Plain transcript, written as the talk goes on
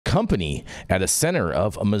company at the center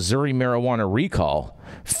of a Missouri marijuana recall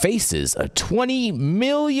faces a $20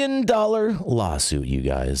 million lawsuit, you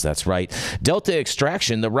guys. That's right. Delta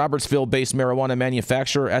Extraction, the Robertsville-based marijuana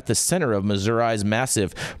manufacturer at the center of Missouri's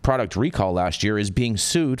massive product recall last year, is being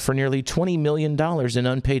sued for nearly $20 million in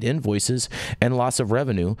unpaid invoices and loss of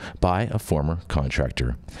revenue by a former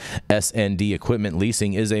contractor. S&D Equipment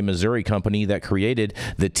Leasing is a Missouri company that created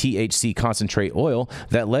the THC concentrate oil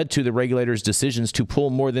that led to the regulators' decisions to pull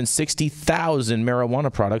more than 60,000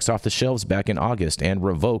 marijuana products off the shelves back in August and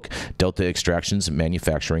revoke Delta Extraction's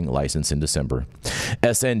manufacturing license in December.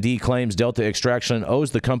 S&D claims Delta Extraction owes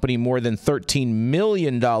the company more than $13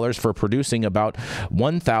 million for producing about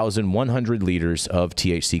 1,100 liters of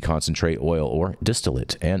THC concentrate oil or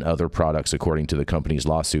distillate and other products, according to the company's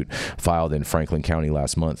lawsuit filed in Franklin County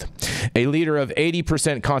last month. A liter of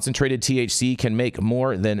 80% concentrated THC can make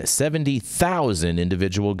more than 70,000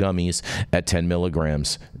 individual gummies at 10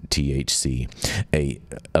 milligrams THC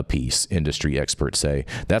a piece, industry experts say.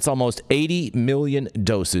 That's almost 80 million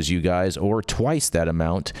doses, you guys, or twice that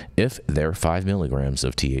amount if they're 5 milligrams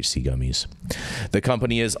of THC gummies. The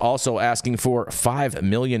company is also asking for $5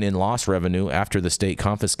 million in lost revenue after the state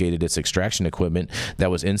confiscated its extraction equipment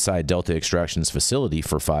that was inside Delta Extraction's facility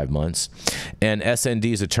for 5 months. And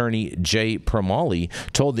S&D's attorney Jay Promali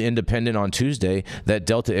told The Independent on Tuesday that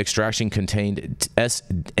Delta Extraction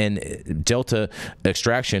Delta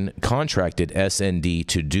Extraction contracted S&D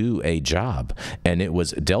to do a job, and it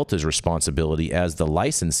was Delta's responsibility as the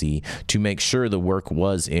licensee to make sure the work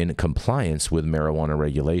was in compliance with marijuana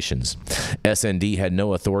regulations. S&D had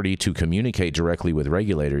no authority to communicate directly with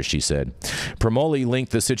regulators, she said. Promoli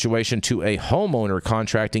linked the situation to a homeowner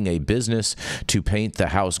contracting a business to paint the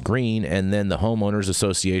house green, and then the homeowners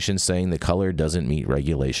association saying the color doesn't meet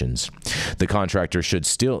regulations. The contractor should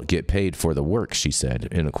still get paid for the work, she said.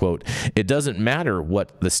 In a quote, "It doesn't matter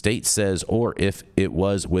what the state says or if it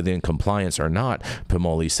was within compliance or not,"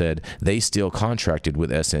 Promoli said. They still contracted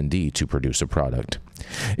with S&D to produce a product.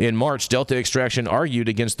 In March, Delta Extraction argued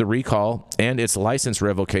against the recall and its license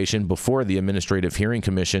revocation before the Administrative Hearing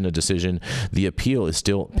Commission, a decision the appeal is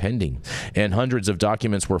still pending. And hundreds of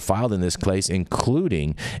documents were filed in this case,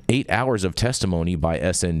 including 8 hours of testimony by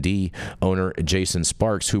S&D owner Jason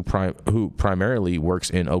Sparks, who primarily works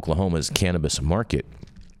in Oklahoma's cannabis market.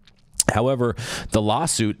 However, the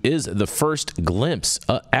lawsuit is the first glimpse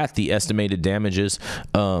at the estimated damages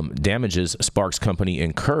Sparks' company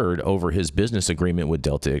incurred over his business agreement with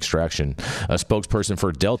Delta Extraction. A spokesperson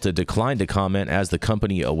for Delta declined to comment as the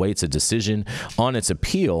company awaits a decision on its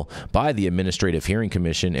appeal by the Administrative Hearing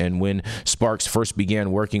Commission. And when Sparks first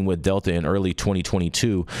began working with Delta in early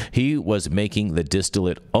 2022, he was making the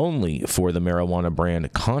distillate only for the marijuana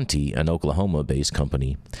brand Conti, an Oklahoma-based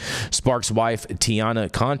company. Sparks' wife,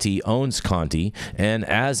 Tiana Conti, owns Conti, and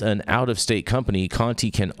as an out-of-state company, Conti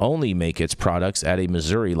can only make its products at a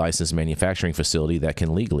Missouri licensed manufacturing facility that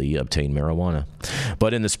can legally obtain marijuana.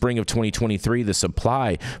 But in the spring of 2023, the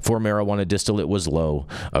supply for marijuana distillate was low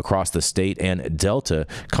across the state, and Delta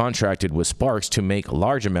contracted with Sparks to make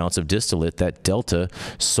large amounts of distillate that Delta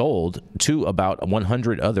sold to about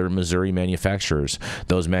 100 other Missouri manufacturers.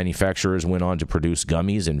 Those manufacturers went on to produce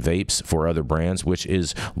gummies and vapes for other brands, which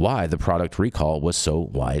is why the product recall was so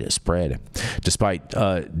widespread. Despite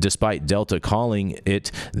Delta calling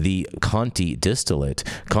it the Conti distillate,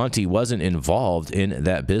 Conti wasn't involved in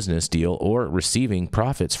that business deal or receiving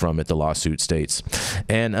profits from it, the lawsuit states.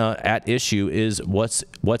 And at issue is what's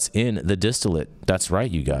in the distillate. That's right,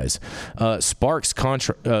 you guys. Sparks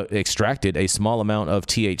extracted a small amount of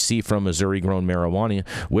THC from Missouri-grown marijuana,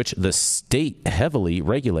 which the state heavily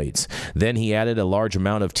regulates. Then he added a large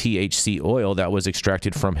amount of THC oil that was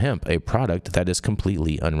extracted from hemp, a product that is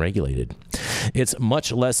completely unregulated. It's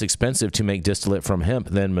much less expensive to make distillate from hemp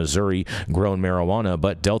than Missouri-grown marijuana,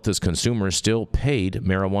 but Delta's consumers still paid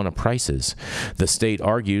marijuana prices. The state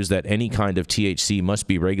argues that any kind of THC must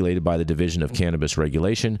be regulated by the Division of Cannabis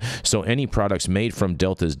Regulation, so any products made from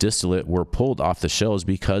Delta's distillate were pulled off the shelves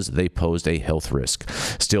because they posed a health risk.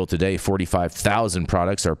 Still today, 45,000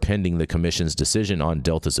 products are pending the Commission's decision on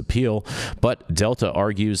Delta's appeal, but Delta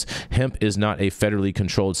argues hemp is not a federally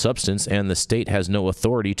controlled substance and the state has no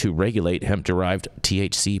authority to regulate hemp-derived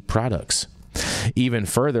THC products. Even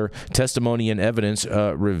further, testimony and evidence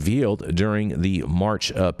revealed during the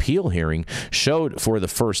March appeal hearing showed for the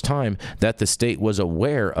first time that the state was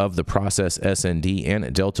aware of the process S&D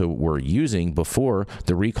and Delta were using before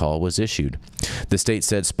the recall was issued. The state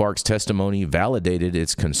said Sparks' testimony validated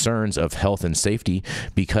its concerns of health and safety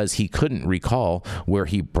because he couldn't recall where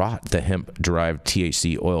he brought the hemp-derived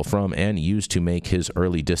THC oil from and used to make his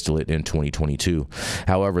early distillate in 2022.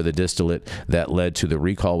 However, the distillate that led to the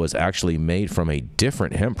recall was actually made from a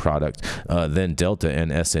different hemp product than Delta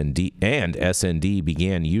and SND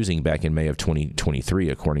began using back in May of 2023,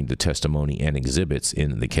 according to testimony and exhibits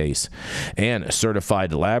in the case. And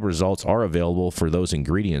certified lab results are available for those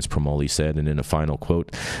ingredients, Promoli said, and in a final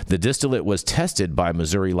quote, the distillate was tested by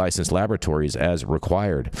Missouri licensed laboratories as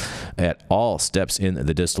required at all steps in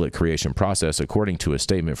the distillate creation process, according to a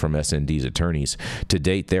statement from SND's attorneys. To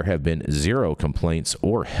date, there have been zero complaints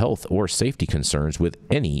or health or safety concerns with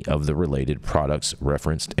any of the related products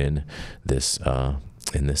referenced in this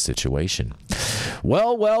situation.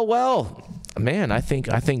 Well, man, I think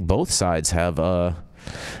both sides have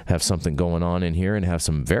something going on in here and have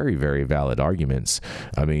some very, very valid arguments.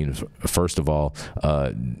 I mean, first of all,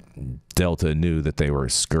 Delta knew that they were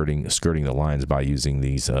skirting the lines by using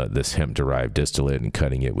this hemp-derived distillate and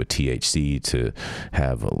cutting it with THC to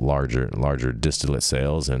have larger distillate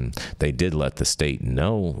sales, and they did let the state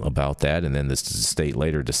know about that, and then the state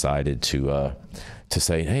later decided to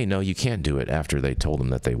say, hey, no, you can't do it, after they told them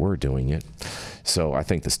that they were doing it. So I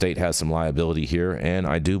think the state has some liability here, and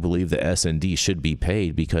I do believe the S&D should be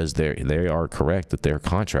paid because they are correct that their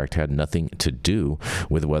contract had nothing to do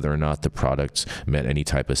with whether or not the products met any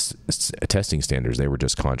type of testing standards. They were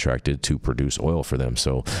just contracted to produce oil for them.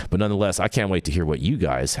 So, but nonetheless, I can't wait to hear what you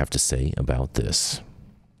guys have to say about this.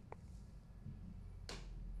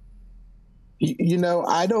 You know,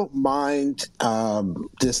 I don't mind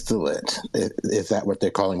distillate, if that's what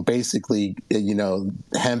they're calling. Basically, you know,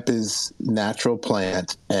 hemp is natural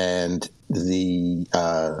plant, and the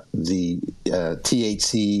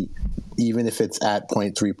THC, even if it's at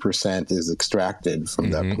 0.3%, is extracted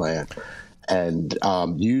from that plant. And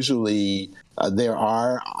usually there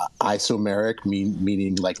are isomeric,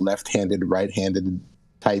 meaning like left-handed, right-handed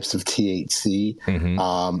types of THC.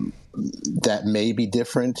 That may be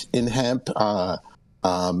different in hemp.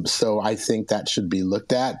 So I think that should be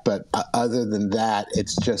looked at. But other than that,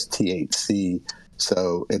 it's just THC.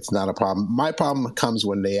 So it's not a problem. My problem comes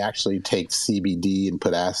when they actually take CBD and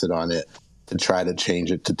put acid on it to try to change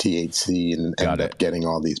it to THC and end up getting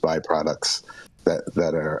all these byproducts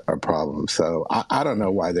that are a problem. So I don't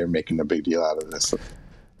know why they're making a big deal out of this.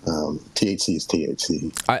 THC is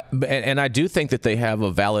THC. And I do think that they have a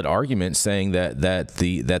valid argument saying that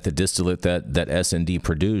the distillate that S&D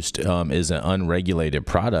produced is an unregulated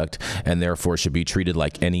product and therefore should be treated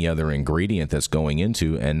like any other ingredient that's going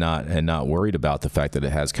into and not worried about the fact that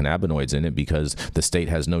it has cannabinoids in it because the state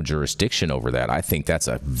has no jurisdiction over that. I think that's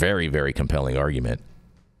a very, very compelling argument.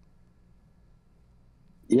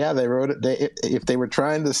 Yeah, they wrote it. If they were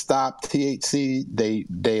trying to stop THC,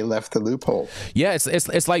 they left the loophole. Yeah,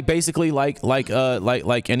 it's like basically like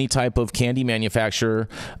any type of candy manufacturer,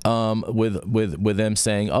 with them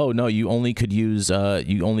saying, oh no, you only could use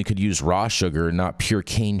raw sugar, not pure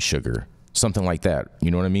cane sugar, something like that. You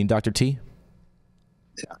know what I mean, Dr. T?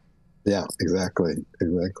 Yeah, exactly.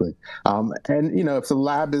 And you know, if the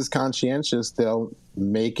lab is conscientious, they'll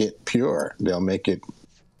make it pure. They'll make it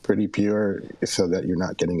pretty pure so that you're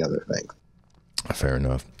not getting other things. Fair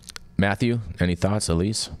enough. Matthew, any thoughts?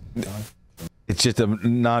 Elise? It's just a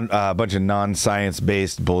bunch of non-science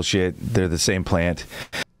based bullshit. They're the same plant.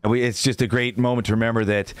 It's just a great moment to remember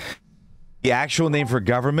that the actual name for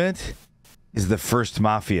government is the First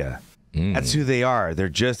Mafia. That's who they are. They're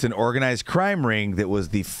just an organized crime ring that was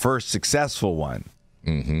the first successful one.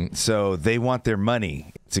 So they want their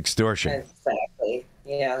money. It's extortion. Exactly.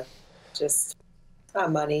 Yeah. Just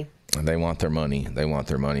money. They want their money.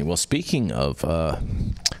 Well, speaking of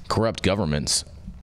corrupt governments,